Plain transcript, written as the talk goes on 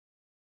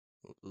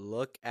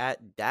Look at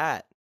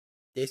that.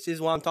 This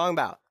is what I'm talking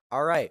about.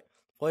 All right.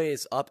 What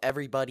is up,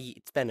 everybody?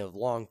 It's been a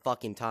long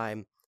fucking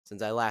time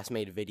since I last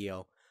made a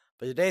video.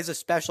 But today's a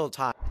special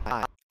time.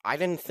 I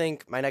didn't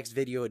think my next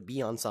video would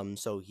be on something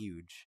so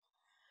huge.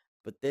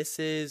 But this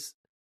is...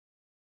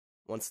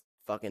 Once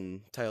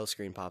fucking title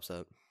screen pops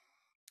up.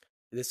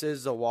 This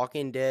is The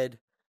Walking Dead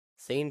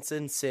Saints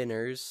and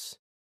Sinners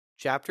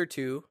Chapter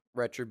 2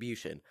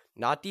 Retribution.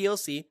 Not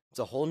DLC. It's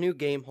a whole new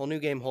game, whole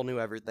new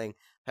everything.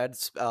 Had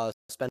to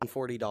spend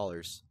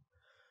 $40.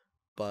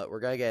 But we're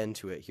gonna get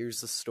into it.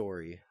 Here's the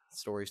story.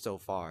 Story so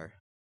far.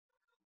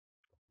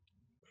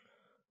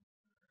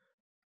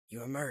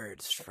 You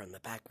emerged from the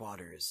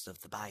backwaters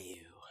of the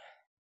bayou.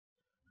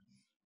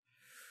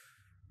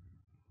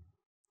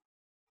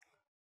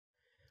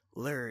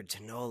 Lured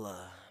to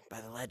Nola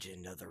by the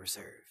legend of the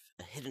reserve,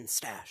 a hidden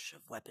stash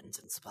of weapons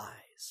and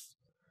supplies.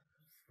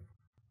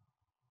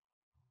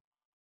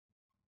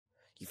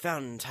 You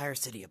found an entire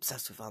city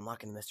obsessed with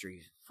unlocking the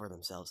mystery for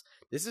themselves.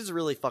 This is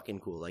really fucking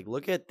cool. Like,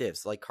 look at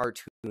this, like,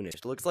 cartoonish.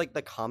 It looks like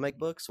the comic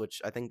books,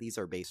 which I think these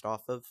are based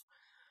off of.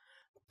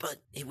 But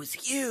it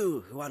was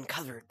you who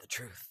uncovered the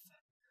truth.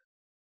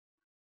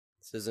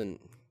 This isn't...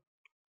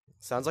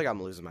 Sounds like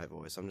I'm losing my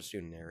voice. I'm just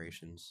doing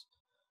narrations.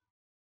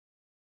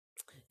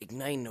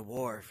 Igniting a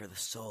war for the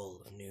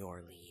soul of New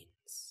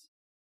Orleans.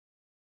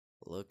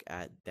 Look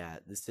at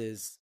that. This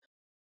is...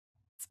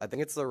 I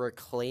think it's the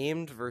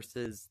Reclaimed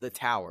versus the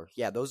Tower.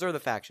 Yeah, those are the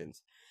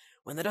factions.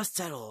 When the dust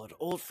settled,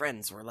 old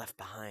friends were left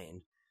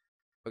behind.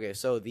 Okay,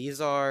 so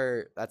these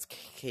are... That's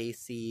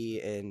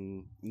Casey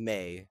and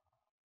May.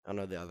 I don't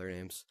know the other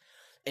names.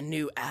 And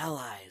new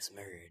allies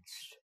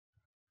merged.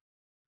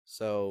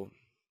 So,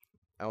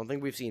 I don't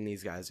think we've seen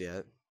these guys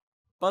yet.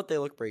 But they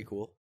look pretty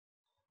cool.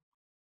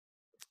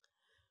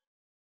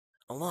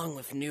 Along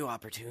with new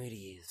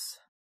opportunities.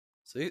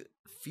 So, a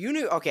few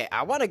new... Okay,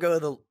 I want to go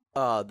to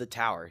the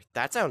tower.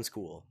 That sounds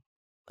cool.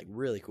 Like,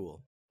 really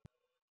cool.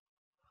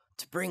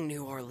 To bring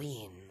New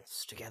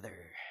Orleans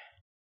together.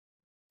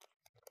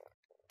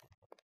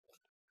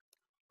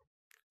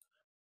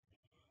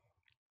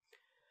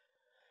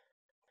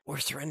 Or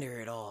surrender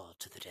it all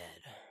to the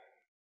dead.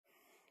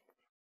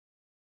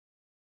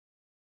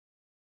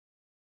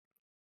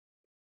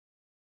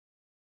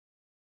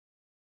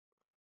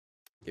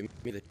 Give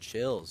me the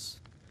chills.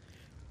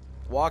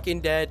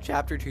 Walking Dead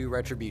Chapter 2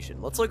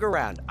 Retribution. Let's look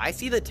around. I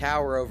see the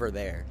tower over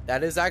there.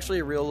 That is actually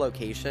a real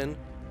location.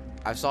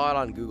 I saw it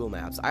on Google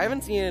Maps. I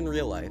haven't seen it in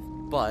real life,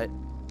 but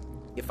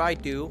if I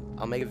do,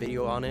 I'll make a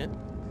video on it.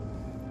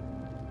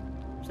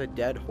 There's a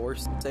dead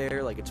horse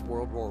there, like it's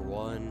World War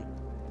I,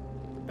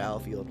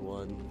 Battlefield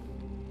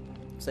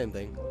 1. Same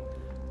thing.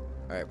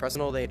 Alright, press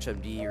and hold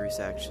HMD,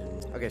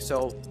 resection. Okay,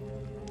 so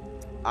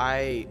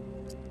I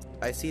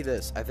see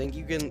this. I think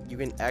you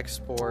can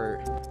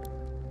export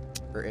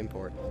or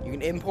import. You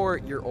can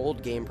import your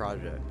old game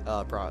progress.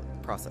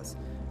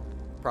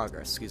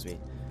 Excuse me.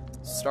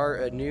 Start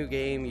a new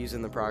game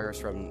using the progress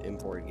from an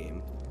imported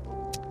game.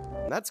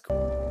 And that's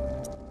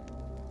cool.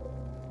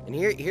 And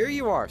here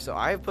you are. So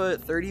I've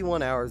put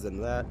 31 hours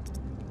into that.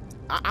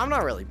 I'm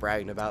not really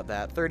bragging about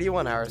that.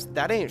 31 hours.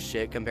 That ain't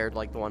shit compared to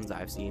like the ones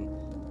I've seen.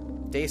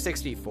 Day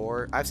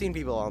 64. I've seen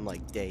people on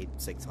like day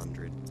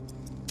 600.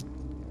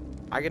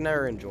 I could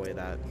never enjoy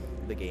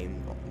the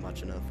game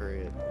much enough for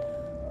it.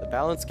 The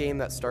balanced game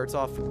that starts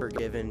off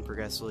forgiven,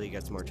 progressively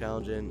gets more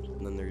challenging,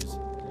 and then there's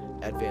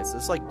advanced.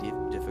 This is like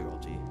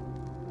difficulty.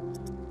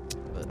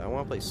 But I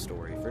want to play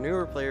story. For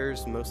newer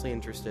players, mostly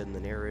interested in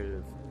the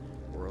narrative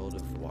world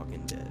of The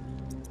Walking Dead.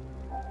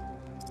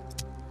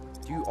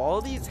 Do all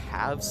of these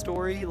have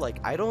story? Like,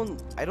 I don't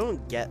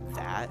get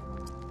that.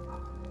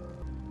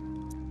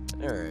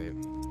 Alright.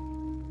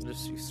 We'll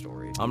just do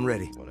story. I'm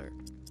ready. Whatever.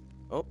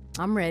 Oh.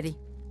 I'm ready.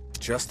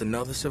 Just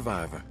another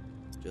survivor.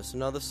 Just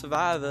another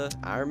survivor.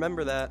 I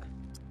remember that.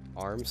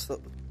 Arm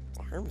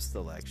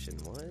selection.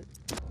 What?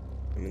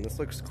 I mean, this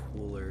looks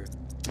cooler.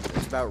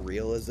 It's about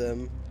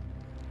realism.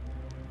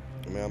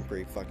 I mean, I'm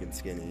pretty fucking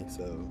skinny,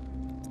 so...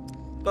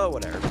 But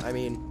whatever. I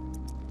mean,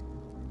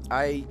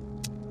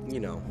 you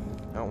know,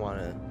 I don't want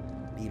to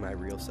be my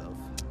real self.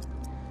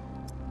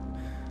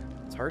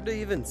 It's hard to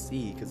even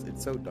see because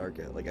it's so dark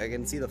out. Like, I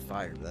can see the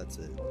fire, but that's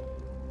it.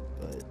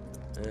 But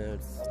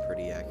it's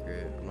pretty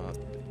accurate. I'm not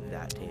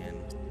that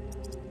tan.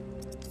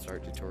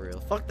 Start tutorial.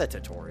 Fuck that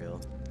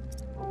tutorial.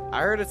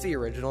 I heard it's the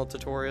original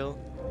tutorial,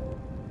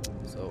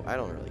 so I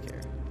don't really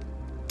care.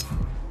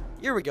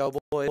 Here we go,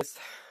 boys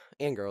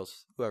and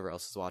girls, whoever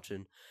else is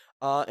watching.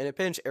 In a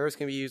pinch, arrows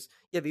can be used.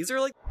 Yeah, these are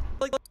like,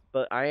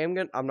 but I'm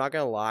not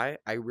gonna lie.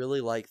 I really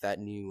like that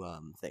new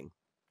thing.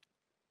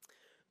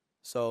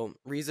 So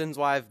reasons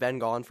why I've been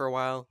gone for a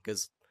while,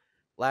 because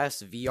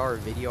last VR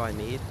video I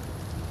made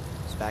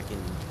was back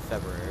in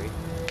February.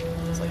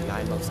 It's like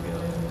 9 months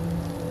ago.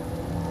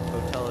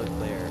 Hotel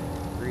Eclair.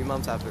 3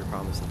 months after the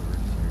promise of the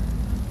return.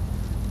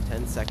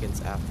 10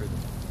 seconds after the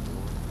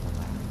floor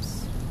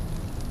collapsed.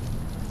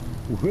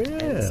 Well,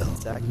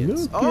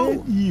 look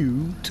at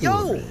you, Torres.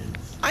 Yo!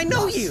 I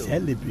know you!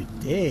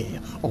 Celebrity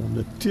on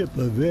the tip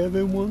of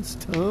everyone's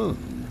tongue.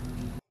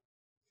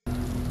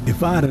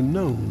 If I'd have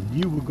known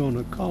you were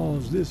gonna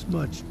cause this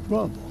much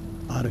trouble,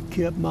 I'd have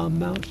kept my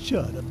mouth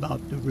shut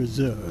about the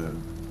reserve.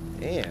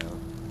 Damn.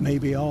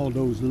 Maybe all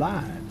those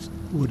lives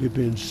would have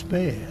been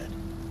spared.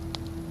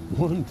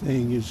 One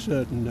thing is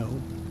certain,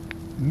 though.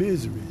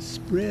 Misery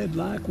spread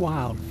like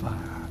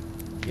wildfire.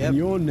 Yep, And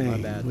your my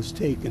name bad. was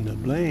taking the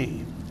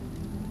blame.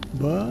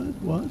 But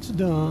what's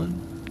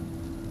done,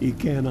 it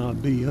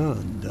cannot be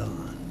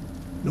undone,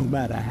 no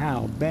matter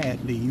how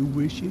badly you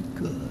wish it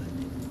could.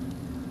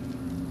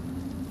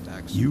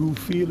 Facts. You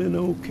feeling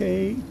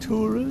okay,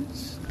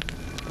 tourist?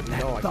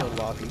 No, I killed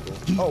a lot of people.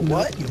 Heating Oh,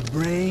 what? up your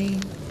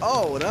brain?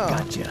 Oh, no.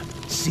 Got you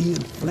seeing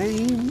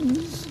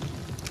flames?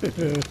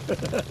 Damn.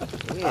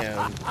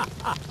 Am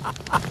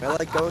I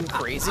like going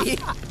crazy?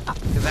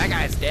 Because that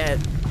guy's dead.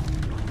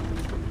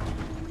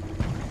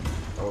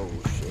 Oh,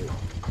 shit.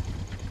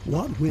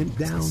 What went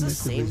down Is at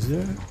this the the same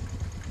reserve?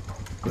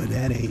 But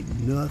that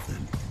ain't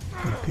nothing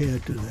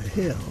compared to the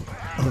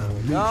hell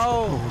of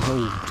No.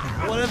 Old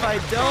Town. What have I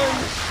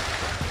done?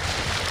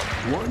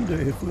 Wonder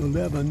if we'll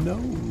ever know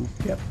who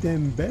kept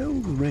them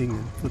bells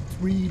ringing for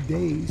 3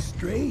 days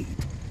straight,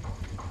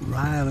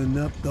 riling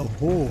up the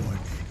horde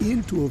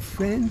into a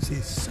frenzy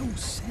so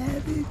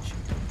savage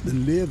the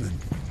living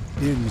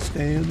didn't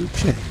stand a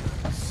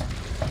chance.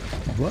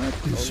 But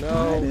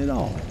despite it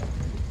all,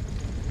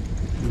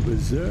 the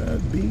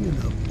reserve being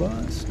a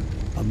bust,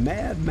 a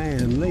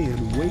madman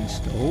laying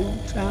waste to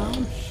Old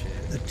Town,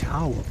 the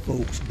tower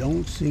folks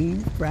don't seem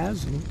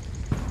frazzled.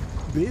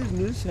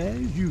 Business as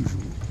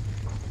usual.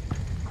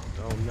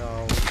 Oh,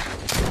 no.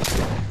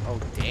 Oh,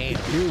 damn. The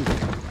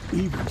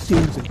building even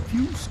seems a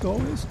few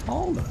stories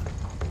taller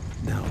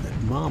now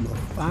that Mama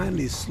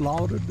finally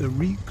slaughtered the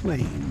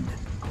reclaimed.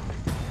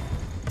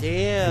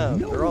 Damn.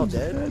 No They're all one's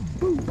dead? heard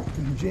boo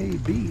from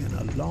JB in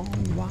a long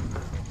while.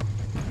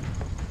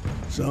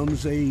 Some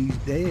say he's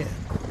dead.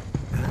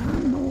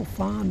 I'm more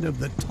fond of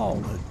the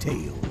taller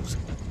tales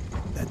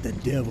that the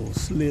devil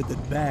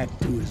slithered back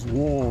to his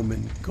warm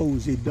and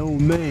cozy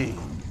domain.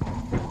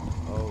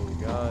 Oh,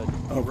 God.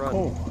 Of Run.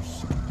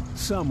 course,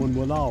 someone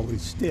will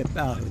always step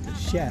out of the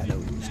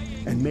shadows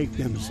and make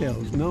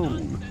themselves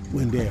known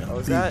when there Oh,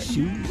 are is big that-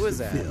 shoes who is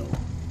to that? fill.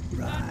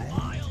 Right?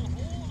 Mile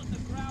hole in the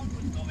ground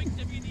was going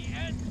to be the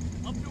end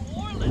of New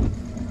Orleans.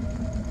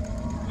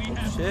 We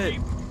have shit.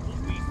 reaped what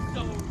we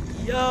sowed.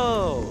 Yo.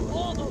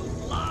 All those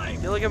lives.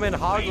 I feel like I'm in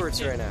Hogwarts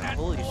wasted right now. and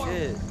Holy for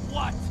shit.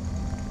 What?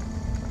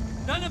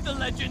 None of the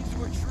legends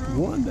were true.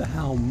 Wonder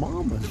how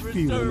Mama's The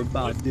feeling reserve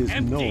about was this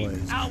empty.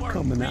 noise Our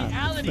coming out of the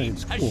reality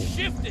French has Quarter.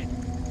 shifted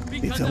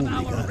because It's of only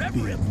our got to be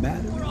a reverence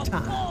matter for of a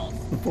time false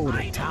before the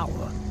idol.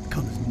 tower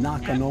comes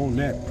knocking on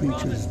that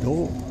preacher's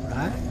door,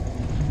 right?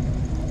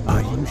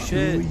 Are you sure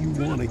shit. you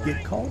want to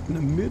get caught in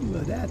the middle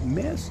of that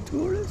mess,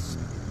 tourist?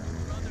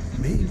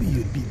 Maybe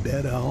you'd be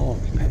better off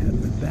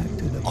paddling back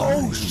to the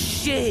Oh, bayou.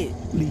 shit.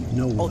 Leave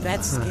no Oh, one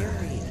that's behind.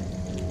 scary.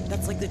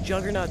 That's like the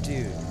Juggernaut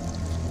dude.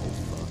 Oh,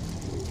 fuck.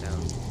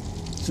 Town.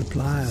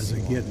 Supplies are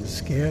getting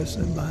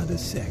scarcer by the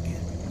second.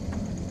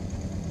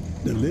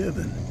 The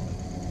living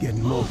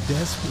getting more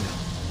desperate.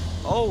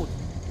 Oh,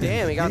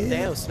 damn. He got Yeah.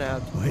 Thanos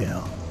snapped.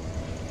 Well,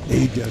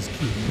 they just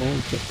keep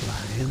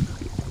multiplying.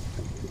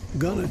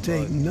 Gonna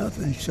take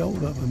nothing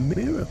short of a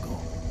miracle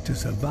to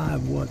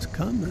survive what's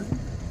coming.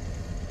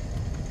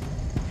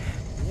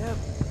 Yep.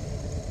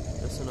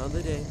 Just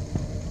another day.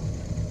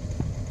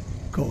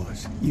 Of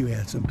course, you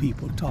had some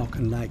people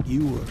talking like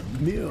you were a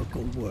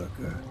miracle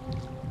worker.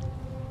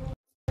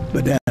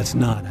 But that's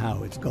not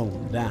how it's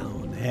going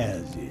down,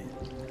 has it?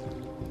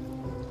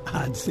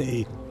 I'd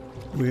say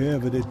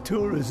wherever the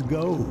tourist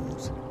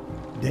goes,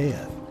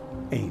 death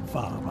ain't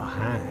far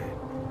behind.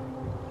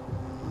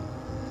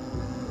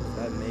 Is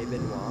that May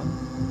Benoit?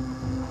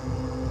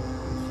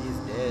 She's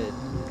dead.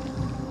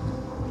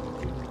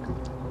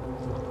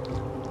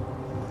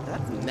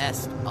 That's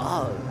messed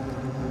up.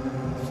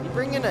 Is she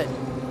bringing a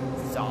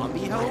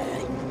zombie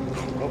home?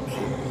 Oh,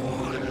 shit.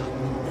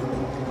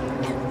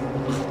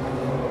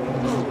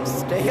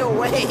 Stay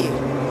away!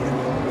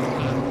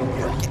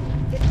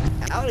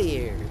 Get out of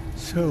here!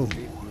 So,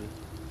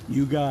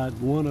 you got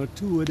one or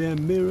two of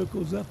them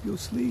miracles up your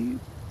sleeve?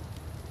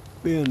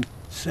 Been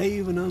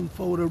saving them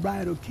for the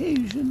right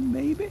occasion,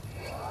 maybe?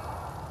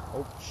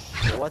 Oh,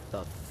 shit. What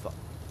the fuck?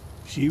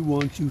 She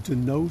wants you to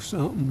know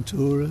something,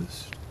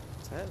 tourist.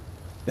 What's that?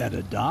 That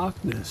the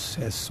darkness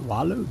has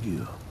swallowed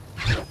you.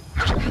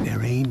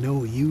 There ain't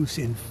no use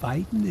in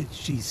fighting it,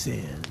 she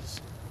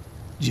says.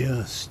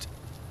 Just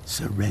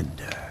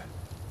surrender.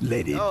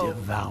 Let it Oh.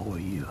 devour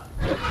you.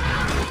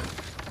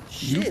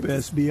 Shit. You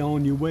best be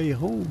on your way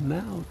home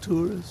now,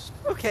 tourist.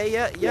 Okay,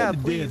 yeah, Let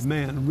the please. dead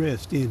man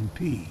rest in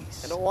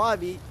peace. I don't want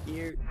to be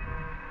here.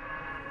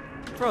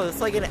 Bro,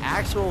 it's like an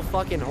actual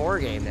fucking horror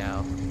game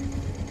now.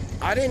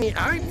 I didn't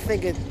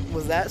think it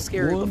was that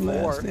scary One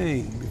before. last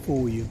thing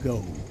before you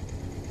go.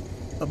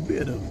 A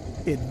bit of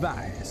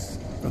advice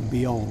from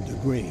beyond the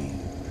grave.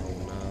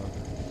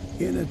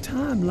 In a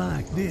time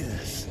like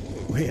this,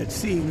 where it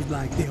seems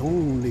like the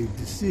only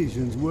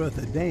decisions worth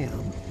a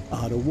damn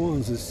are the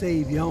ones that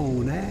save your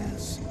own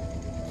ass,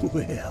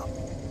 well,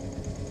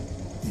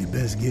 You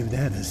best give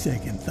that a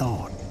second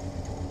thought.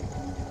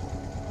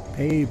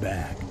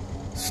 Payback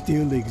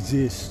still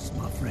exists,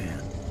 my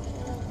friend.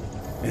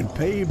 And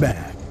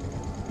payback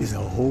is a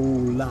whole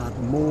lot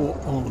more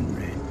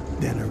ornery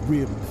than a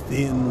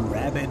rib-thin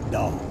rabid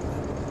dog.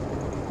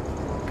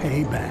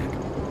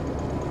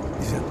 Payback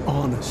is an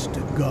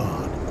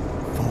honest-to-God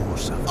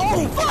force of Oh,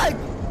 nature. fuck!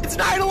 It's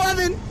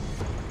 9/11!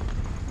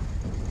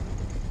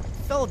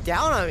 Fell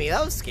down on me.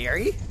 That was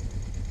scary.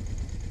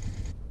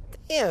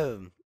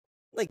 Damn.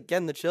 Like,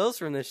 getting the chills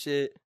from this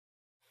shit.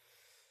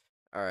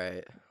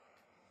 Alright.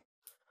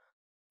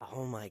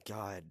 Oh my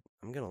god.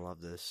 I'm gonna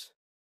love this.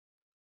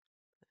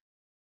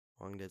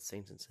 Long Dead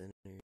Saints and Sinners.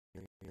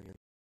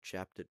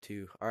 Chapter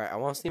 2. Alright, I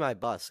want to see my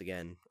bus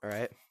again.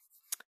 Alright?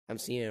 I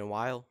haven't seen it in a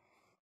while.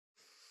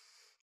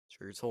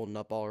 Sure it's holding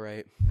up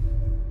alright.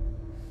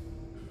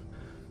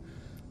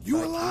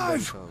 You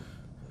alive? What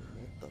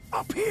the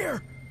Up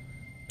here!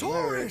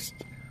 Tourist!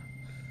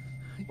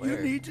 Where? You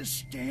need to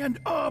stand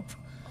up!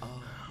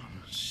 Oh.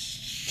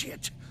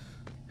 Shit!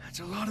 That's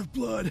a lot of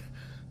blood.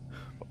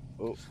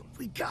 Oh.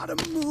 We gotta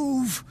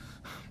move!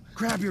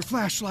 Grab your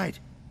flashlight.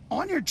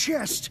 On your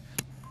chest!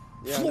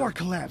 Yeah, Floor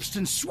collapsed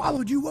and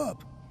swallowed you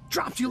up.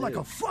 Dropped you like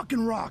a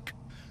fucking rock.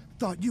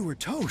 Thought you were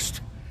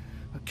toast.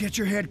 Get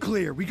your head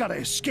clear. We gotta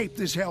escape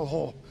this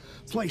hellhole.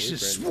 Place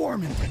is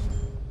swarming.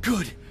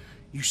 Good.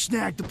 You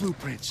snagged the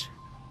blueprints.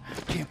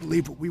 Can't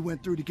believe what we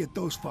went through to get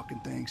those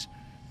fucking things.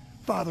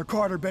 Father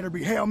Carter better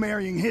be Hail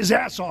Marying his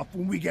ass off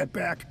when we get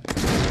back.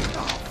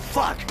 Oh,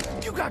 fuck!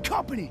 You got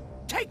company!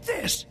 Take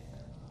this!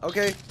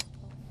 Okay.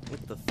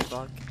 What the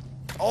fuck?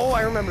 Oh,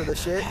 I remember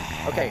this shit.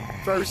 Okay,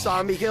 first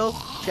zombie kill.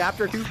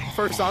 Chapter 2,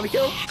 first zombie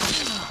kill.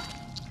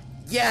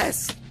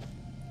 Yes!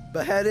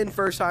 Beheaded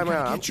first time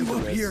around. I'm Get you keeping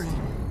up this. here.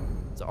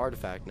 It's an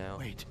artifact now.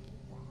 Wait.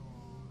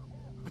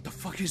 What the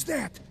fuck is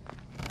that?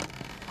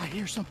 I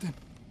hear something.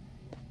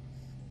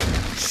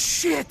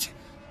 Shit!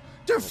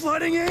 They're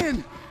flooding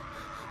in!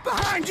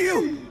 Behind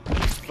you!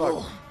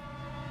 Fuck.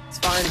 It's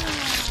fine.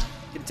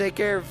 Can take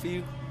care of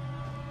you.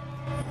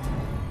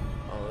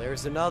 Oh,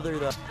 there's another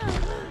though.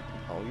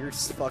 Oh, you're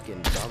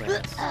fucking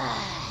dumbass.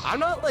 I'm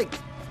not like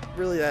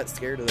really that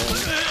scared of them.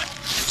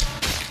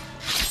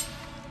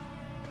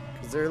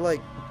 Cause they're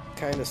like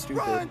kind of stupid.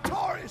 Run,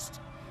 tourist!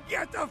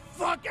 Get the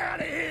fuck out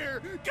of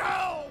here!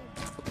 Go!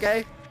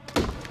 Okay.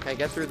 Can I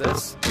get through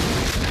this?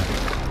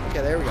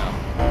 Okay, there we go.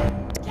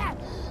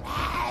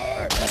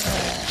 Alright.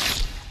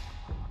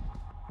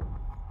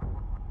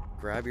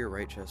 Grab your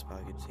right chest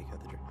pocket to take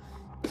out the drink.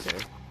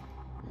 Okay.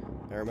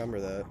 I remember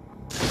that.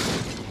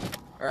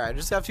 Alright, I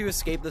just have to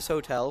escape this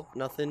hotel.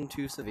 Nothing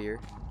too severe.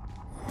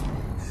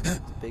 It's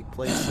a big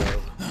place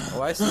though.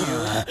 Oh, I see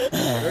you.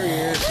 There he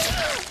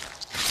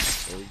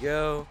is. There we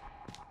go.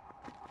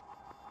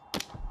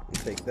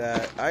 Take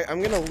that.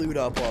 I'm gonna loot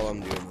up while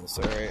I'm doing this,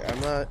 alright? I'm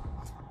not...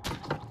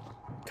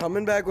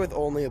 Coming back with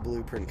only a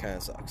blueprint kind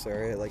of sucks,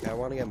 alright? Like, I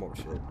want to get more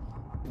shit.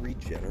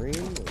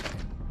 Regenerating? Like...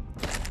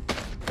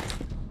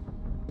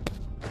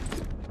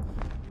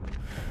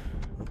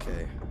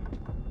 Okay.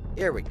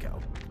 Here we go.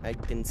 I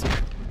can see.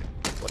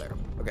 Whatever.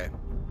 Okay.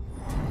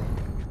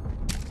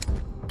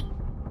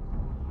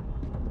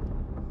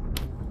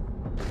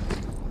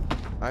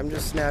 I'm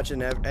just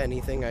snatching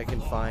anything I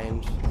can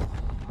find.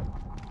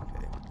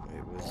 Okay.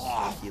 It was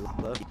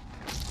tequila.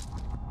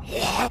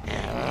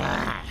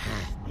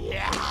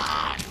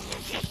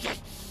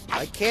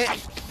 I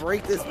can't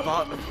break this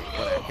bottom.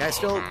 Can I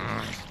still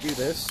do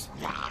this?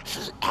 Can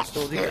I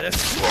still do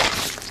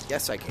this?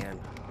 Yes, I can.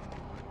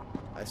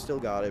 I still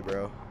got it,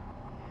 bro.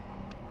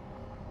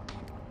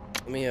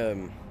 Let me,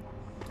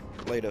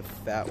 light a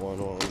fat one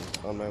while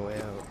I'm on my way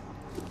out.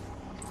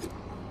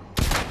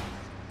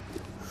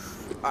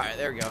 Alright,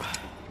 there we go.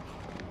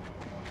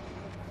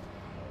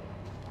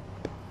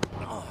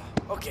 Oh,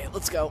 okay,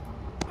 let's go.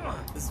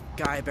 This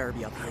guy better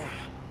be up here.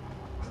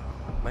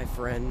 My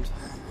friend.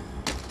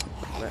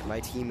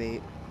 My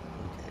teammate.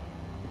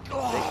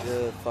 Okay. Take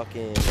the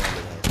fucking...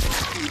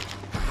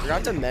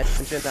 Forgot to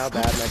mention how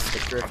bad my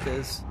stick drift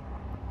is.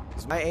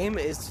 My aim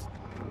is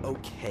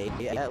okay,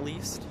 at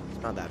least.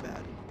 It's not that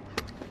bad.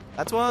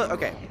 That's what...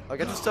 Okay, I'll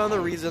get to some of the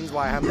reasons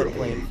why I haven't been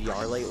playing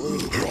VR lately.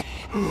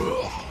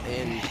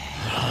 And...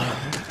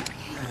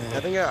 I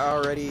think I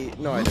already...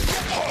 No, I didn't.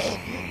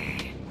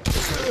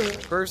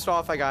 First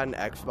off, I got an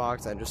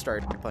Xbox and just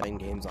started playing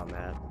games on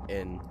that.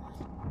 And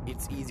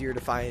it's easier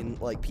to find,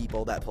 like,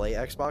 people that play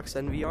Xbox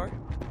than VR.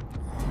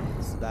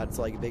 So that's,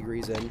 like, a big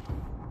reason.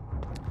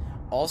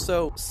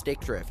 Also, stick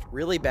drift.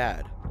 Really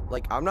bad.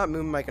 Like, I'm not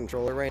moving my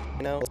controller right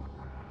now,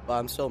 but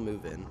I'm still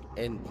moving.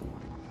 And,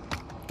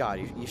 God,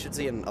 you should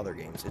see it in other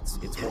games. It's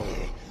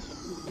horrible.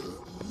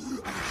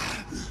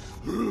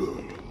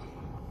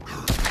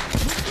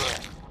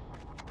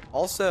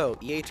 Also,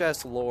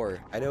 EHS lore.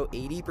 I know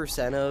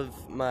 80%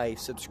 of my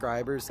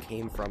subscribers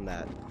came from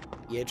that.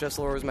 EHS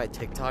lore was my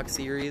TikTok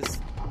series,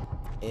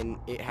 and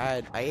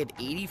I had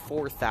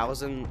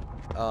 84,000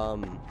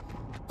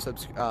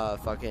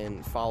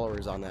 fucking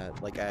followers on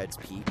that, like at its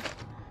peak.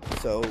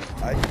 So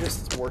I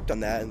just worked on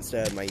that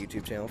instead of my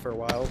YouTube channel for a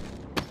while.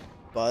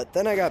 But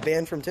then I got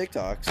banned from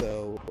TikTok,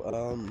 so,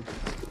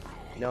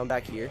 now I'm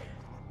back here.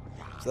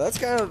 So that's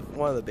kind of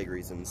one of the big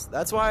reasons.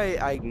 That's why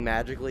I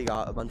magically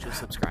got a bunch of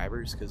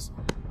subscribers, because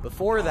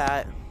before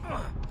that,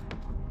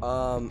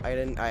 I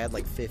had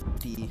like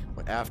 50,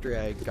 after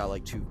I got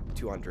like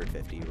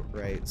 250,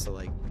 right? So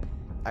like,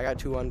 I got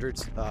 200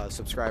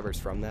 subscribers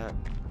from that.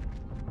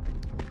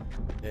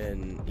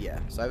 And yeah,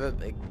 so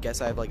I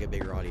guess I have like a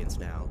bigger audience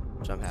now,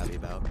 which I'm happy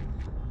about.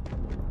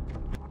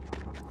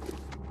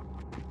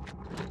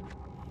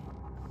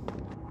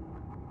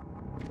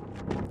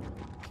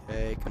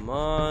 Okay, come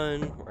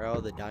on. We're out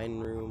of the dining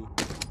room.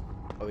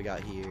 What we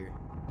got here?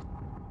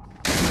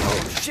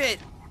 Oh shit!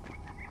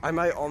 I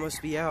might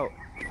almost be out.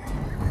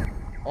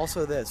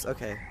 Also this,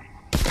 okay.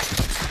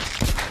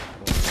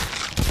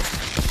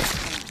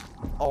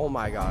 Oh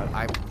my god,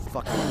 I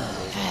fucking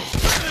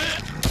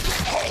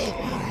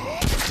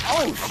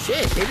oh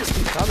shit, they just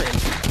keep coming.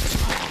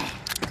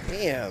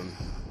 Damn.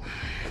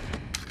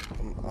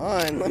 Come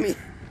on, let me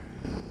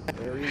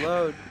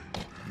reload.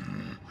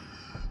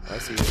 I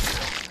see you.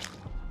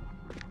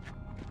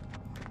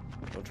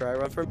 Don't try to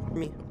run from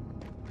me.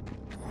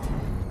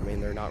 I mean,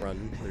 they're not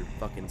running, they're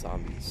fucking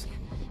zombies.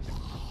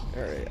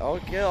 Alright,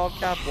 I'll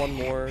cap one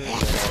more and then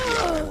I'll be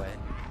on my way.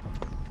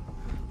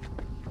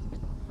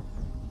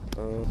 I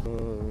don't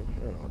know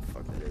what the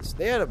fuck that is.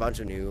 They had a bunch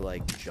of new,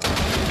 like, jump.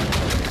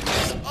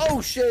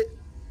 Oh shit!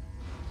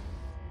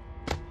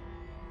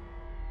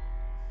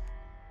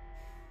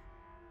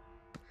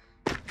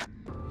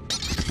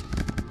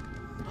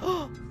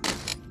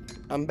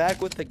 I'm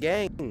back with the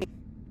gang.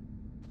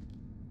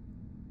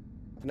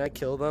 Can I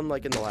kill them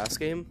like in the last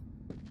game?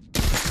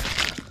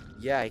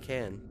 Yeah, I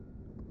can.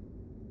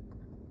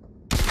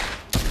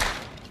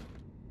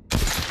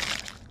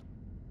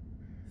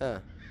 Huh.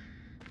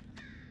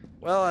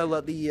 Well, I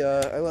let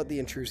the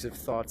intrusive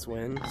thoughts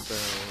win, so.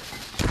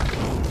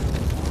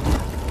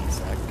 One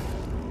sec.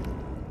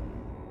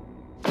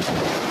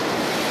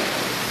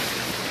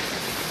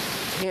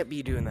 Can't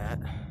be doing that.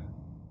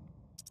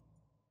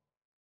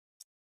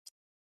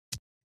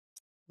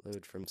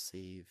 Load from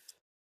save.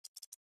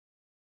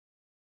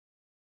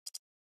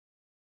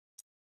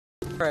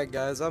 Alright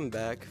guys, I'm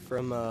back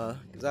from,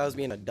 because I was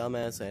being a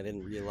dumbass and I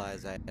didn't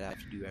realize I'd have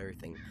to do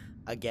everything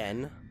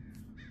again.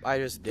 I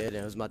just did, and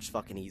it was much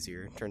fucking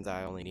easier. Turns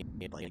out I only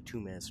need like 2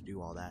 minutes to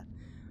do all that.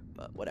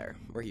 But whatever,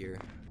 we're here.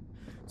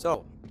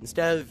 So,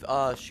 instead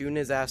of shooting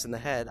his ass in the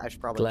head, I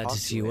should probably Glad to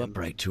see you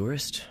upright,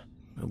 tourist.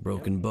 No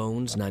broken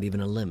bones, not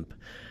even a limp.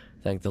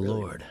 Thank the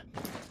Lord.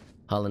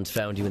 Holland's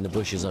found you in the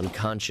bushes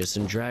unconscious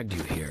and dragged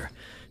you here.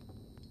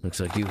 Looks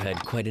like you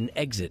had quite an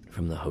exit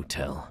from the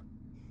hotel.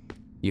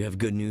 You have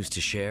good news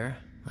to share,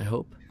 I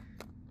hope?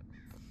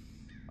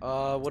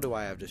 What do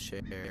I have to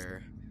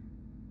share?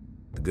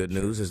 The good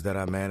news is that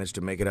I managed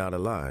to make it out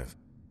alive.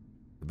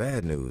 The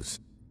bad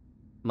news...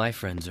 My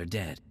friends are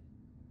dead.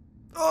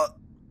 Oh!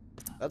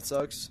 That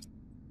sucks.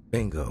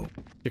 Bingo.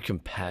 Your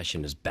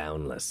compassion is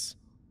boundless.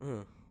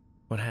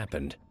 What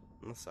happened?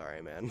 I'm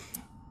sorry, man.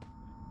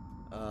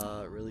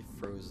 It really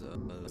froze up.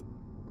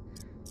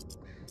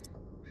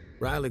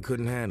 Riley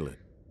couldn't handle it.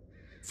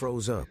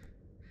 Froze up.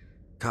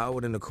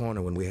 Cowered in the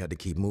corner when we had to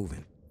keep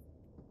moving.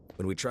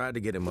 When we tried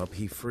to get him up,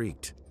 he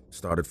freaked.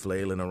 Started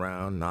flailing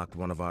around, knocked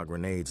one of our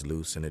grenades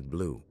loose, and it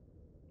blew.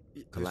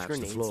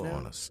 Collapsed the floor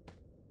on us.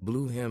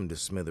 Blew him to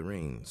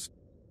smithereens.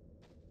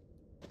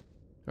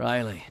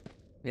 Riley.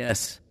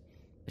 Yes.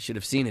 I should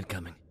have seen it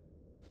coming.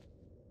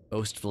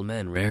 Boastful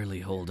men rarely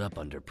hold up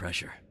under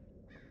pressure.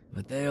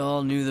 But they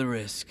all knew the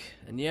risk,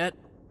 and yet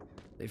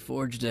they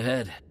forged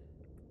ahead.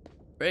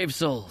 Brave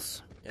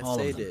souls. Yes, all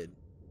they of them. did.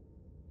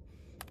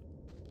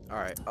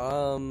 Alright,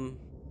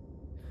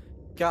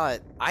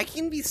 God, I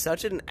can be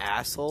such an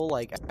asshole,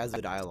 like, as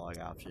a dialogue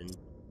option.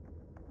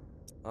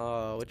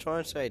 Which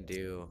one should I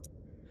do?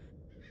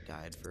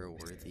 Died for a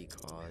worthy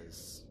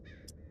cause.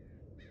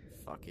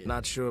 Fuck it.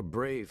 Not sure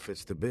brave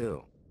fits the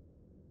bill.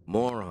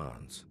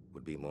 Morons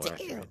would be more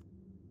accurate.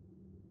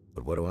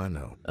 But what do I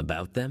know?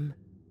 About them?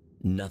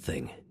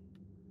 Nothing.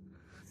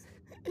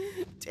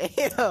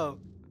 Damn!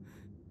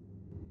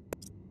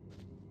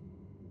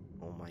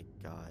 Oh my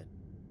god.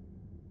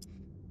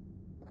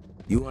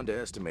 You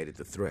underestimated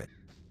the threat.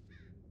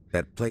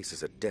 That place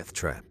is a death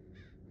trap.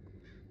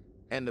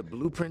 And the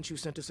blueprints you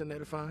sent us in there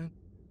to find?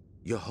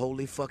 Your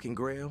holy fucking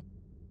grail?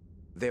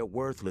 They're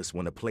worthless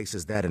when a place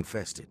is that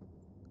infested.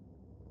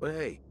 But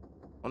hey,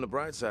 on the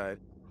bright side,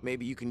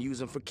 maybe you can use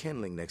them for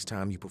kindling next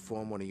time you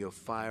perform one of your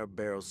fire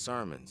barrel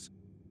sermons.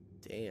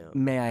 Damn.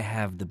 May I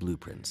have the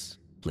blueprints,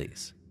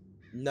 please?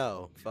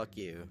 No, fuck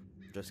you.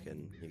 Just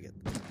kidding. You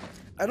get them.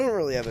 I don't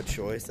really have a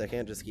choice. I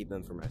can't just keep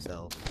them for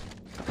myself.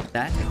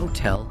 That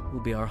hotel will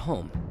be our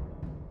home.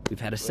 We've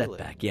had a Really?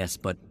 setback, yes,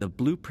 but the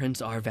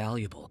blueprints are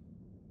valuable.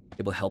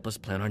 It will help us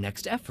plan our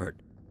next effort.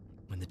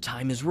 When the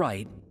time is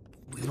right,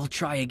 we will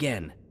try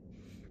again.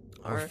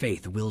 Our Alright.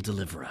 faith will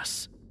deliver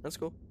us. That's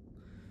cool.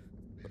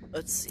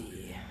 Let's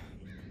see.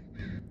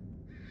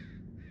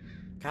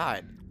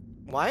 God,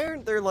 why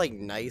aren't there, like,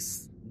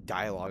 nice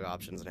dialogue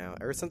options now?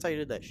 Ever since I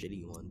did that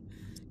shitty one.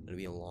 It's gonna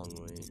be a long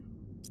way.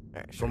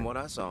 Alright, From what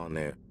I saw in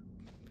there,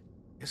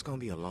 it's gonna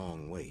be a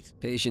long wait.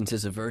 Patience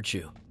is a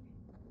virtue.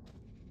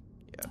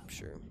 Yeah,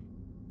 sure.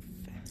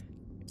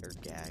 Or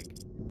gag.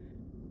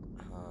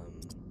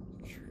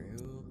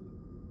 True.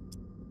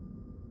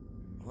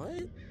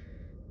 What?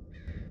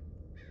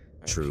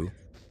 True.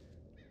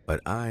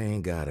 But I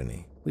ain't got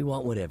any. We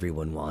want what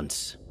everyone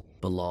wants.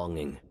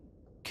 Belonging.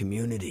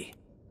 Community.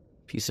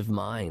 Peace of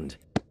mind.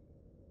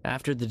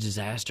 After the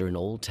disaster in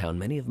Old Town,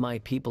 many of my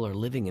people are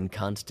living in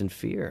constant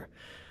fear.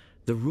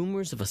 The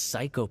rumors of a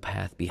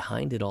psychopath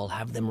behind it all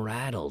have them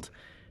rattled,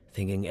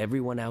 thinking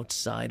everyone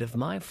outside of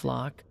my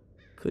flock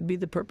could be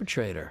the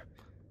perpetrator,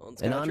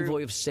 an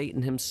envoy of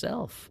Satan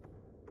himself.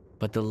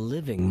 But the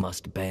living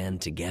must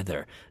band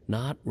together,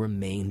 not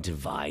remain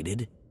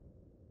divided.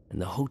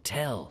 And the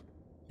hotel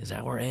is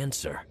our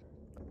answer.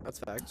 That's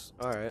facts.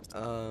 Alright,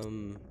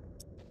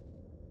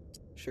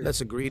 sure.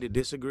 Let's agree to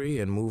disagree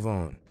and move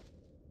on.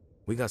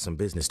 We got some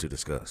business to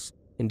discuss.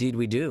 Indeed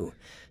we do.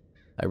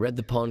 I read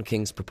the Pawn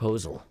King's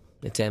proposal.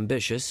 It's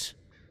ambitious,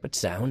 but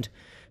sound.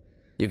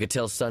 You could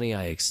tell Sonny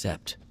I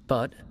accept,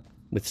 but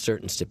with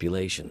certain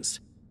stipulations.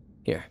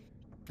 Here,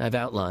 I've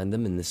outlined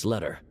them in this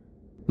letter.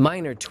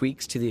 Minor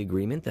tweaks to the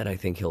agreement that I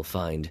think he'll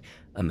find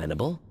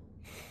amenable.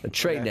 A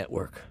trade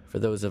network for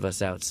those of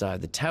us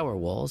outside the tower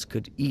walls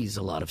could ease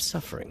a lot of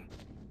suffering.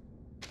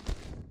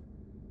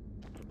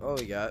 Oh,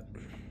 we got.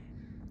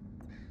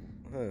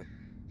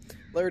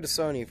 Letter to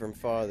Sony from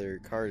Father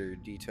Carter,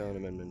 detailed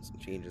amendments and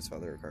changes.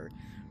 Father Carter.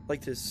 I'd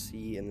like to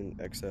see an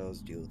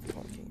exiles deal with the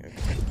Pawn King.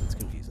 Okay, that's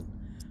confusing.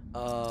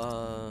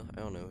 I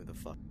don't know who the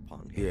fuck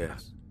Pawn King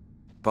is.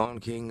 Pawn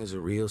King is a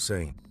real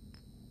saint.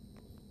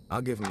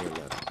 I'll give him your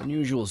letter.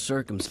 Unusual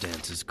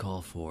circumstances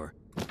call for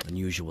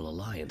unusual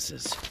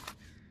alliances.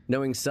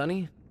 Knowing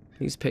Sonny,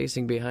 he's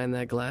pacing behind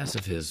that glass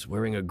of his,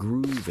 wearing a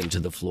groove into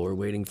the floor,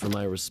 waiting for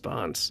my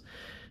response.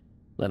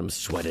 Let him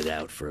sweat it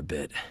out for a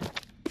bit.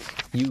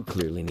 You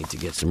clearly need to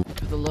get some...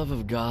 For the love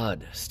of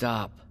God,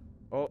 stop.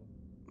 Oh.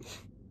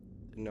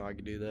 Didn't know I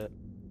could do that.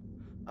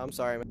 I'm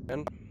sorry,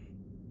 man.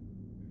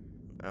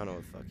 I don't know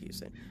what the fuck he's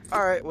saying.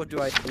 Alright, what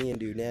do I need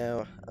to do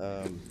now?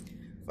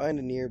 Find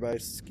a nearby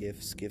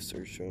skiff. Skiffs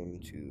are shown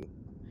to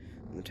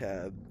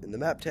in the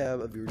map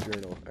tab of your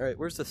journal. Alright,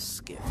 where's the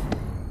skiff?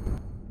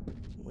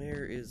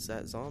 Where is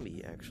that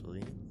zombie,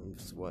 actually?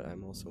 That's what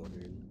I'm also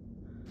wondering.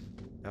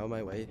 Out of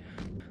my way.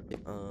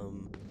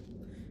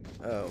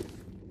 Oh.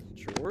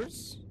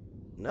 Drawers?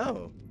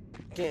 No.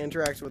 Can't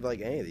interact with,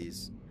 like, any of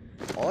these.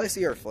 All I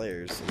see are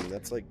flares, and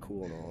that's, like,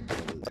 cool and all.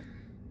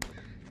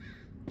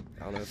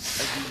 I don't know if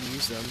I can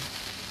use them.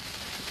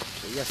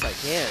 But yes, I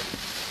can.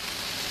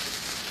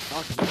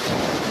 Fuck you.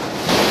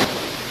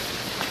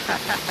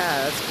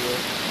 Haha, that's cool.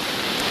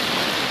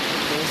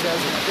 Can this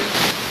guy's a weapon?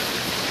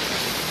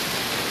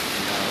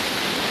 No.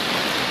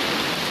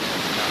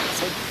 No,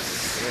 it's like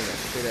scaring the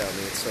shit out of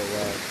me. It's so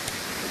loud.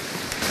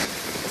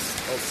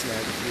 I'll snag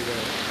a few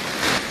though.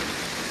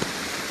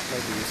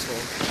 Might be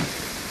useful.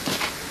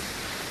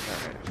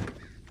 Alright.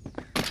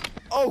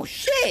 Oh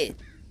shit!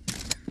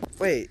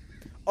 Wait.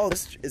 Oh,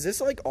 is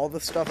this like all the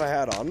stuff I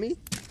had on me?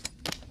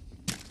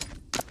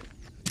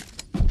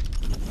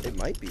 It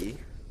might be.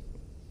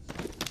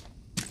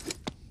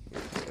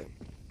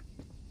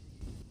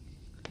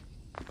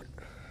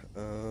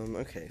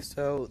 Okay,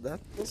 so that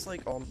was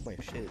like all my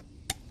shit.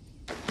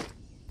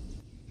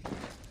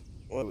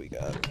 What do we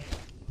got?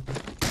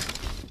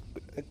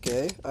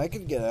 Okay, I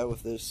could get out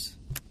with this.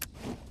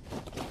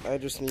 I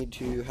just need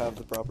to have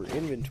the proper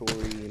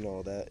inventory and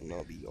all that, and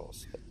I'll be all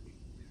set.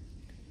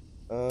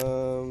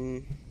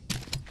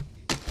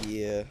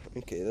 Yeah,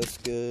 okay, that's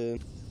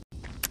good.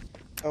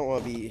 I don't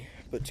want to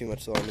put too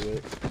much thought into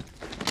it.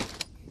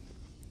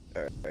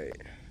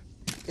 Alright.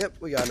 Yep,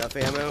 we got enough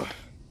ammo.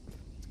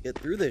 Let's get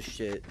through this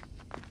shit.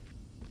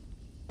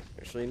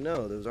 Actually,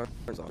 no, those aren't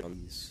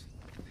zombies.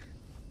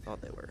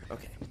 Thought they were.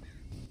 Okay.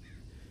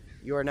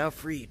 You are now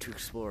free to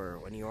explore.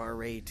 When you are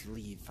ready to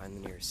leave, find the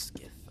nearest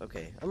skiff.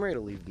 Okay, I'm ready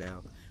to leave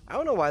now. I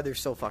don't know why there's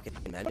so fucking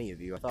many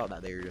of you. I thought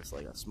that they were just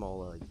like a small,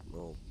 like,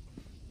 little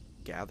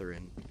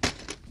gathering.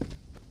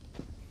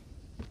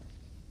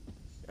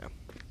 Yeah.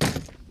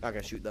 Not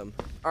gonna shoot them.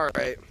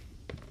 Alright.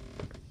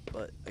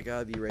 But I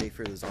gotta be ready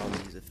for the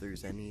zombies if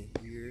there's any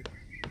here.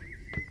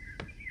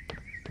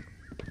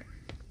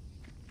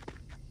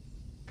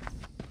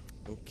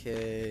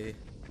 Okay.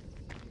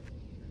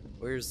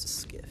 Where's the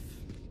skiff?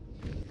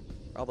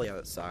 Probably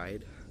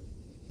outside.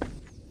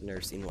 Never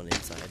seen one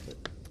inside, but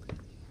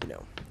you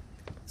know.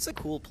 It's a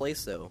cool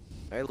place though.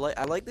 I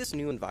like this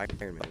new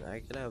environment. I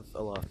could have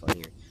a lot of fun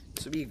here.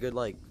 This would be a good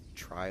like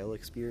trial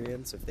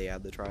experience if they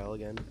add the trial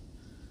again.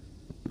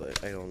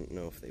 But I don't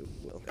know if they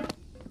will.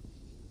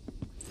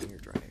 Hair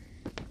dryer.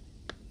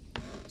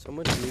 So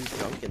much new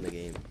junk in the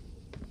game.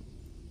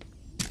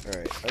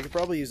 Alright, I could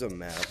probably use a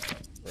map,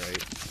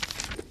 right?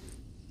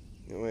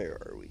 Where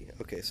are we?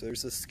 Okay, so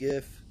there's a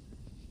skiff.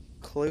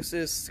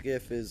 Closest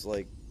skiff is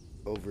like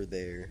over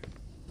there.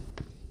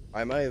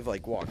 I might have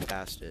like walked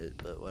past it,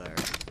 but whatever.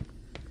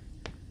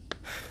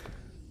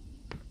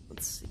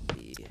 Let's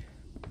see.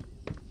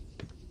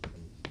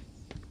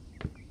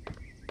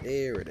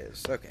 There it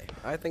is. Okay,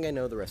 I think I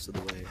know the rest of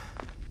the way.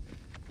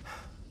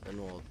 And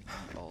we'll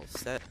be all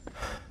set.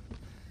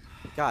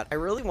 God, I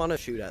really want to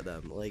shoot at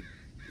them. Like,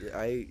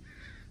 I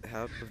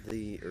have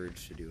the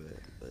urge to do it,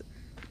 but...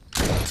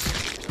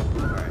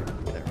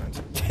 Alright, never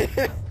mind.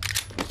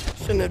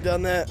 Shouldn't have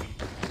done that.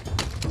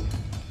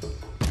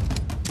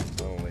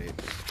 Oh, wait.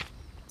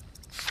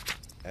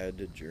 Add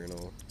to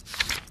journal.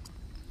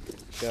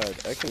 God,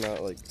 I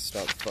cannot, like,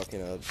 stop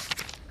fucking up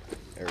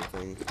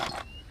everything.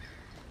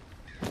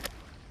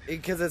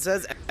 Because it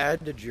says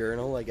add to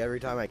journal, like, every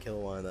time I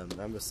kill one of them.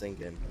 I'm just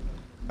thinking,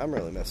 I'm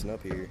really messing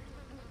up here.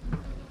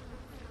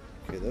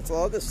 Okay, that's a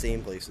lot of the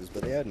same places,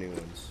 but they add new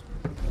ones.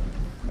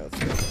 That's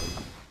good.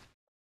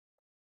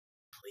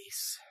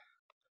 Please.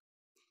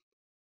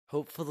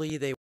 Hopefully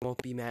they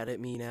won't be mad at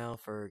me now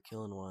for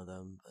killing one of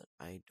them, but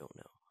I don't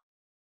know.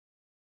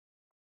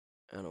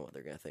 I don't know what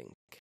they're gonna think.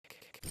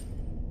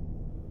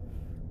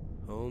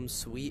 Home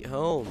sweet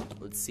home.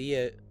 Let's see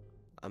it.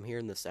 I'm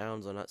hearing the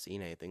sounds, I'm not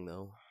seeing anything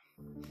though.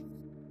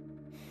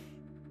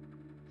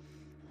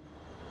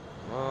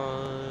 Come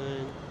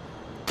on.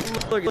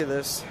 Look at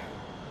this.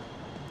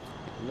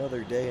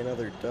 Another day,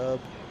 another dub.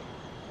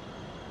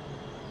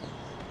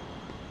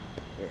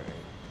 Alright.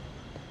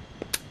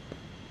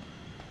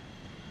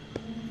 I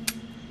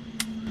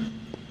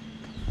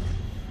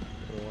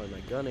don't know why my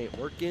gun ain't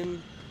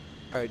working.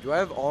 Alright, do I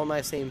have all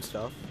my same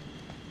stuff?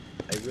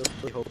 I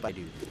really hope I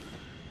do.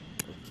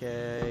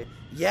 Okay.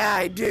 Yeah,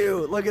 I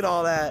do! Look at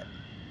all that!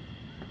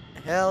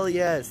 Hell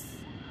yes!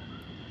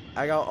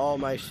 I got all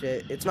my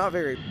shit. It's not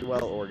very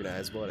well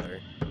organized, but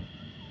whatever.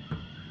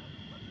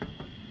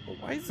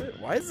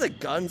 Why is the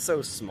gun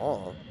so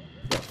small?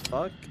 What the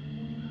fuck?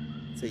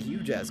 It's a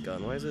huge ass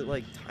gun. Why is it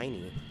like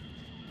tiny?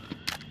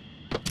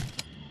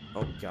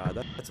 Oh god,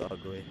 that's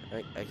ugly. I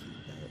hate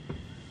that.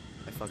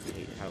 I fucking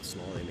hate how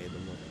small they made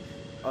them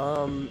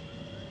look.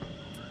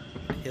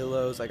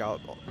 Pillows. I got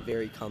a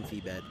very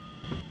comfy bed.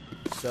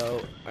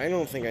 So I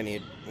don't think I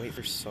need wait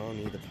for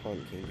Sonny the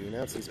Pumpkin to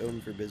announce he's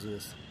open for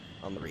business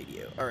on the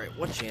radio. Alright,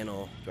 what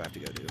channel do I have to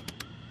go to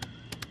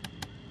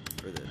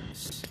for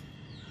this?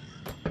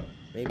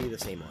 Maybe the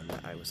same one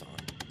that I was on.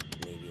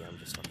 Maybe I'm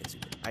just fucking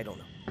stupid. I don't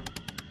know.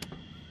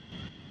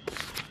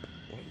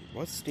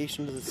 What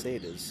station does it say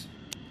it is?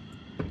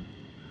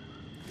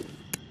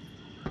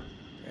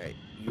 Alright,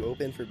 you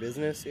open for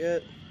business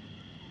yet?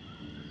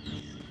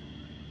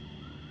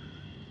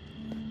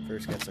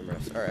 First get some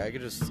rest. Alright, I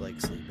could just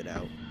like sleep it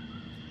out.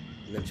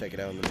 And then check it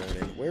out in the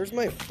morning. Where's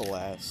my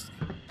flask?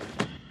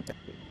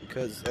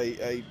 Because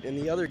I in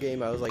the other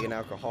game I was like an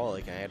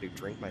alcoholic and I had to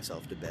drink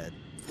myself to bed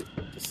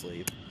to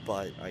sleep.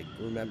 But I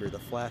remember the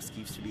flask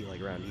used to be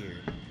like around here.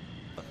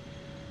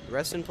 The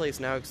resting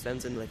place now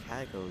extends into the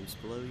catacombs.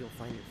 Below you'll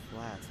find your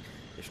flask,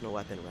 additional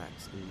weapon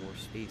racks, and more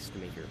space to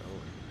make your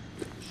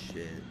own.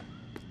 Shit.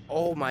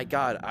 Oh my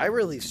god, I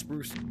really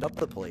spruced up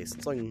the place.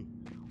 It's like,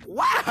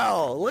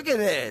 wow, look at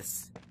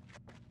this.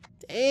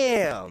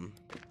 Damn.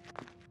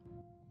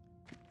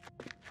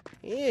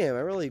 Damn, I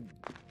really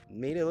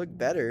made it look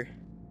better.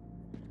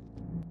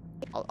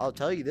 I'll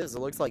tell you this, it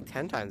looks like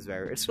 10 times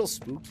better. It's still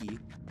spooky.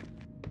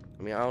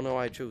 I mean, I don't know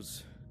why I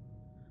chose.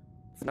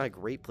 It's not a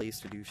great place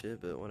to do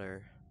shit, but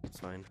whatever. It's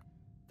fine.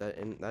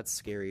 And that's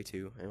scary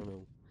too. I don't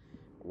know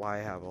why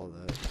I have all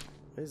that.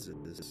 What is it?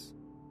 This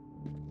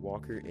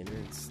Walker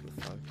innards?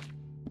 The fuck?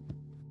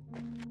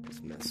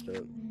 It's messed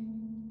up.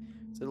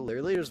 Is it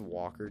literally just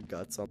Walker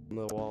guts on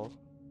the wall?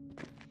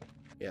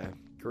 Yeah,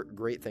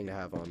 great thing to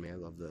have on me. I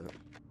love that.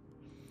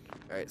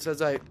 Alright, it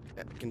says I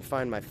can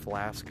find my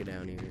flask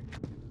down here.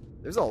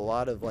 There's a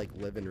lot of like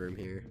living room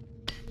here.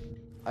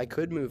 I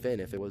could move in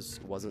if it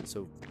wasn't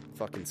so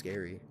fucking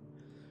scary.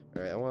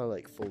 Alright, I want to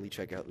like fully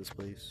check out this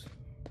place.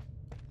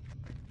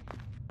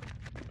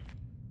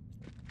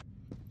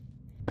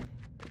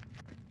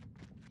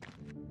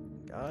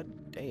 God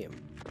damn.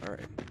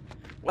 Alright.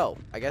 Well,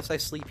 I guess I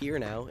sleep here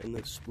now in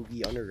the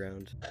spooky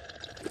underground.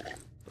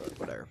 But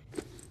whatever.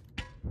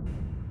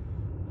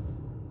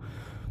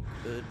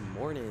 Good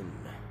morning.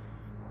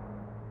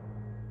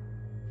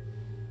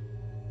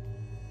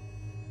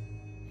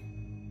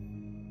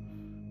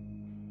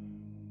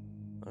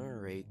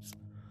 Alright.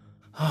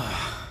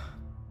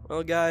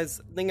 Well, guys,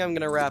 I think I'm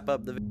gonna wrap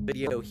up the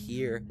video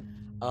here.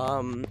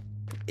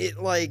 It's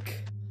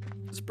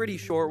a pretty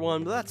short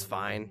one, but that's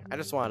fine. I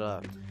just want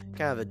to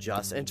kind of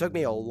adjust. And it took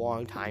me a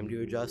long time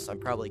to adjust. I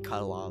probably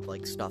cut a lot of,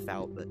 like, stuff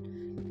out, but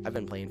I've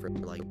been playing for,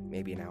 like,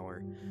 maybe an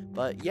hour.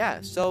 But,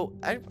 yeah, so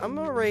I'm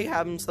already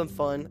having some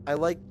fun. I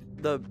like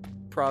the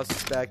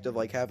prospect of,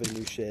 like, having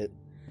new shit.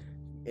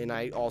 And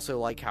I also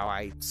like how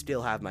I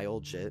still have my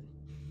old shit.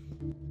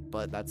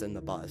 But that's in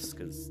the bus,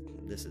 because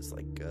this is,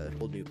 like, a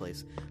whole new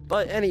place.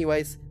 But,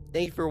 anyways,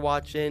 thank you for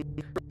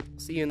watching.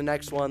 See you in the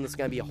next one. This is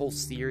going to be a whole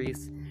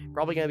series.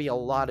 Probably going to be a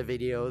lot of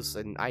videos,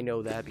 and I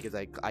know that because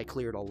I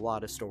cleared a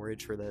lot of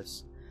storage for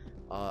this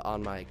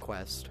on my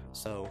quest.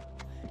 So,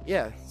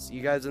 yeah, see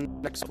you guys in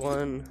the next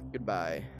one. Goodbye.